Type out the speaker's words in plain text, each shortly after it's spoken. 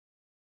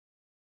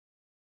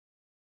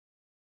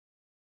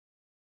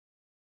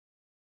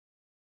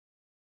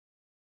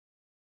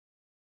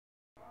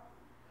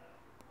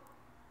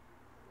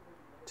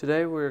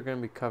Today we're going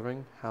to be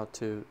covering how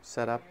to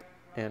set up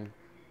and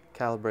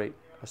calibrate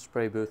a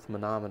spray booth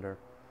manometer.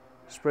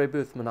 Spray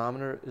booth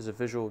manometer is a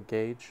visual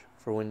gauge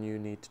for when you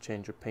need to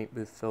change your paint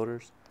booth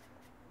filters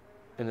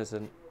and is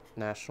a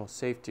national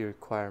safety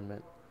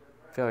requirement.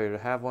 Failure to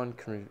have one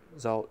can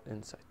result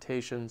in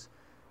citations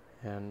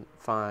and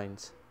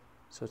fines,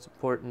 so it's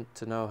important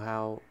to know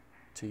how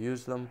to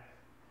use them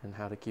and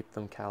how to keep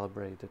them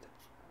calibrated.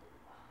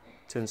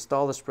 To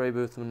install the spray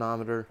booth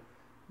manometer,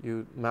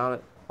 you mount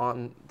it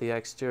on the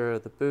exterior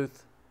of the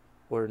booth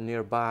or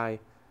nearby,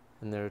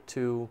 and there are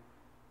two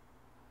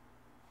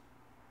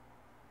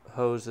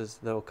hoses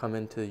that will come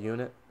into the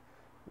unit,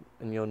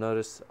 and you'll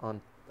notice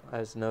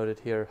as noted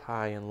here,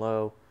 high and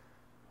low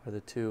are the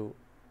two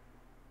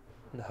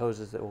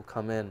hoses that will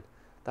come in.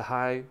 The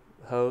high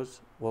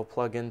hose will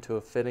plug into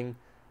a fitting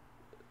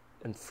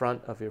in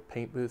front of your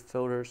paint booth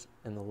filters,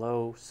 and the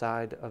low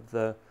side of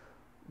the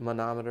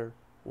manometer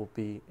will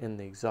be in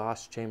the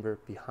exhaust chamber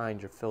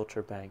behind your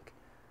filter bank.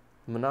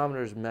 The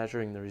manometer is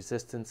measuring the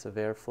resistance of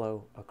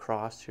airflow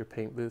across your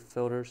paint booth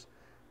filters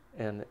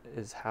and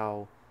is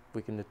how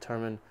we can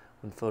determine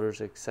when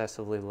filters are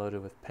excessively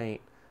loaded with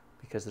paint,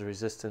 because the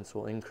resistance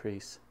will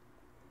increase.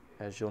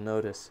 As you'll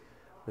notice,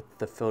 with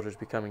the filters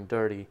becoming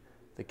dirty,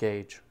 the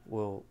gauge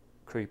will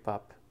creep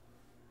up.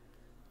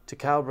 To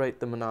calibrate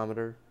the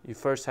manometer, you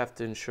first have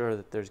to ensure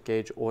that there's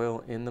gauge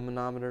oil in the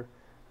manometer.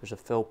 There's a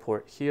fill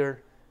port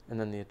here and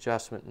then the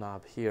adjustment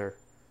knob here.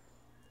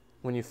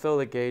 When you fill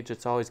the gauge,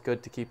 it's always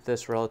good to keep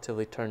this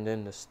relatively turned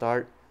in to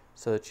start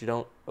so that you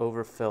don't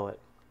overfill it.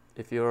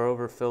 If you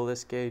overfill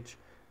this gauge,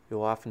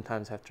 you'll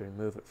oftentimes have to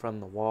remove it from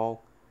the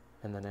wall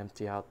and then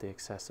empty out the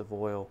excessive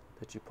oil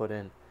that you put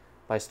in.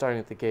 By starting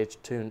with the gauge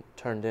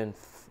turned in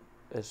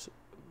as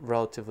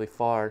relatively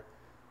far,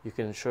 you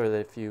can ensure that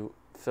if you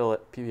fill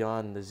it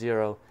beyond the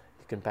zero,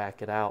 you can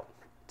back it out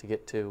to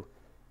get to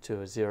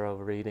a zero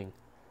reading.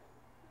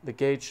 The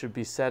gauge should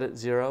be set at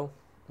zero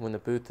when the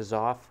booth is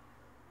off.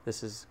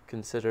 This is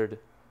considered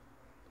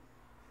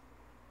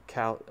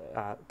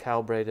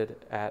calibrated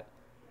at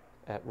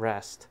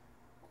rest.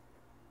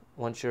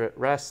 Once you're at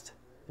rest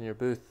and your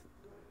booth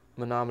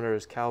manometer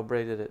is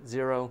calibrated at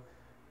zero,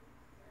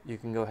 you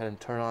can go ahead and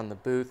turn on the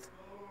booth,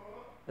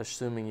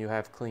 assuming you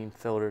have clean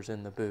filters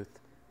in the booth.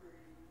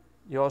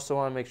 You also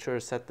want to make sure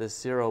to set this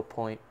 0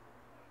 point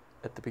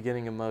at the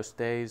beginning of most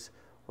days,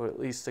 or at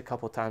least a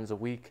couple times a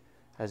week,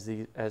 as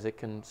it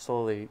can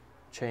slowly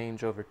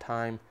change over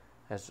time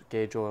as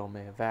gauge oil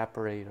may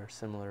evaporate or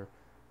similar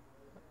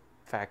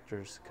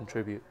factors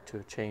contribute to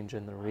a change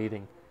in the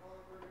reading.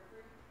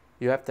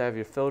 You have to have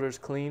your filters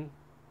clean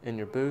in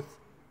your booth,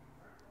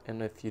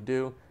 and if you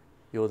do,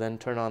 you'll then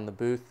turn on the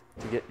booth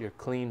to get your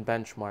clean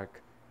benchmark,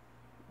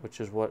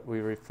 which is what we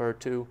refer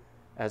to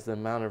as the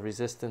amount of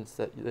resistance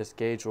that this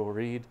gauge will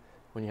read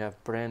when you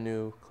have brand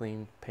new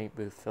clean paint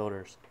booth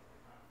filters.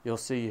 You'll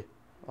see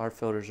our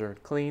filters are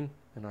clean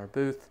in our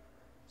booth,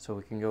 so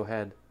we can go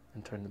ahead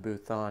and turn the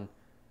booth on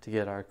to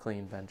get our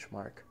clean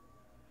benchmark.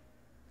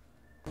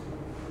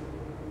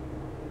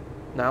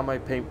 Now my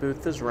paint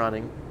booth is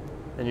running,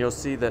 and you'll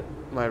see that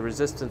my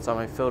resistance on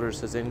my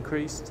filters has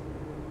increased,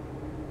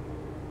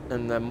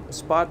 and the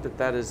spot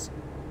that is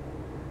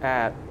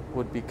at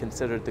would be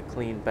considered the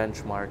clean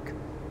benchmark.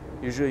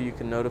 Usually you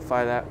can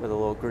notify that with a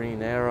little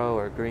green arrow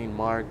or green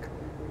mark,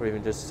 or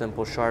even just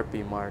simple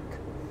Sharpie mark.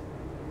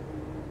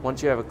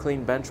 Once you have a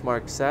clean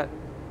benchmark set,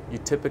 you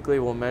typically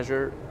will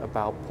measure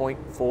about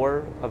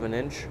 0.4 of an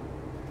inch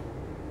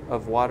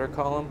of water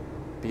column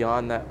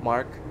beyond that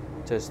mark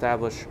to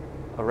establish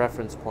a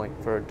reference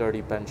point for a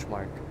dirty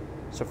benchmark.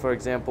 So for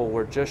example,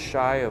 we're just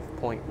shy of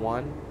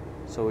 0.1,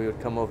 so we would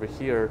come over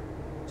here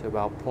to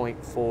about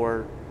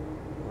 0.4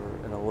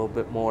 and a little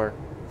bit more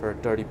for a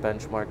dirty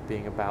benchmark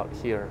being about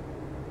here.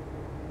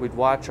 We'd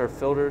watch our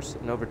filters,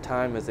 and over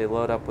time as they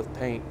load up with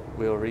paint,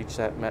 we'll reach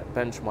that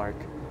benchmark,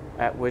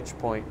 at which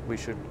point we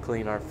should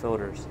clean our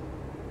filters.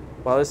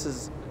 While this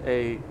is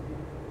a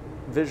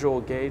visual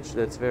gauge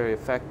that's very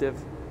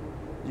effective,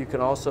 you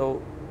can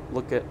also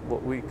look at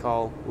what we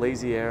call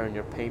lazy air in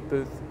your paint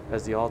booth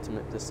as the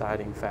ultimate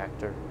deciding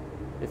factor.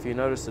 If you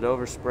notice that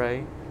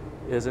overspray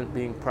isn't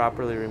being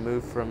properly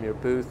removed from your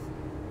booth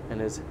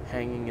and is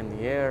hanging in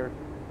the air,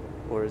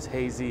 or is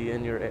hazy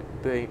in your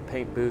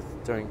paint booth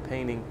during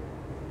painting,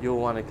 you'll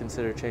want to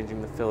consider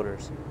changing the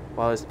filters.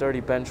 While this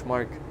dirty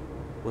benchmark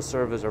will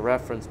serve as a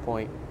reference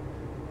point,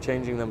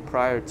 changing them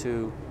prior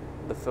to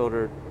the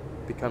filter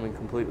becoming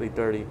completely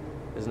dirty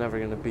is never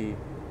going to be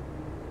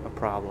a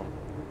problem.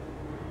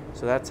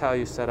 So that's how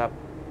you set up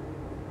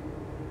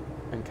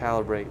and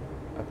calibrate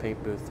a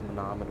paint booth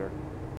manometer.